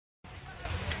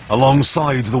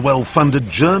Alongside the well-funded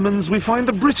Germans, we find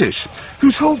the British,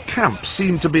 whose whole camp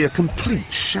seemed to be a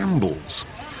complete shambles.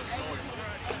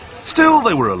 Still,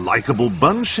 they were a likeable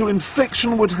bunch who in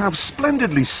fiction would have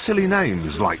splendidly silly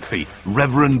names like the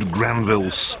Reverend Granville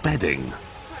Spedding.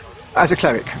 As a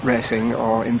cleric racing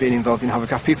or in being involved in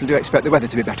hovercraft, people do expect the weather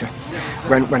to be better.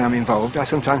 When I'm involved, I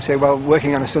sometimes say, well,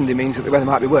 working on a Sunday means that the weather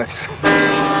might be worse.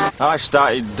 I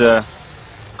started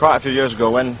quite a few years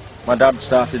ago when my dad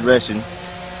started racing.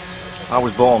 I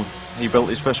was born. He built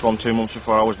his first one 2 months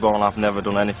before I was born. I've never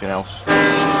done anything else.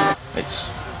 It's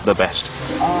the best.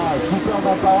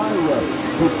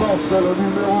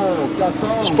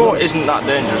 The sport isn't that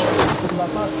dangerous.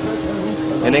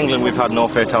 In England we've had no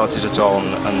fatalities at all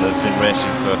and they've been racing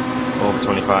for over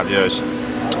 25 years.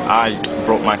 I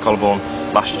broke my collarbone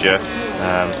last year.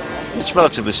 It's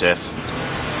relatively safe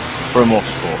for a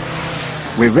motorsport.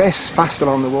 We race fast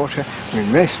along the water, we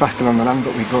race fast along the land,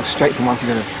 but we go straight from one to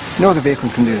the other. No other vehicle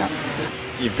can do that.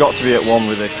 You've got to be at one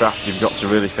with the craft, you've got to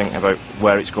really think about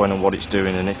where it's going and what it's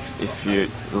doing, and if you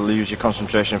lose your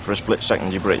concentration for a split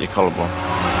second, you break your collarbone.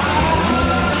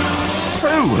 So,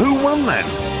 who won then?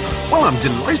 Well, I'm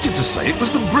delighted to say it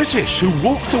was the British, who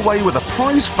walked away with a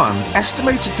prize fund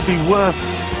estimated to be worth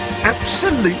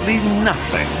absolutely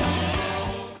nothing.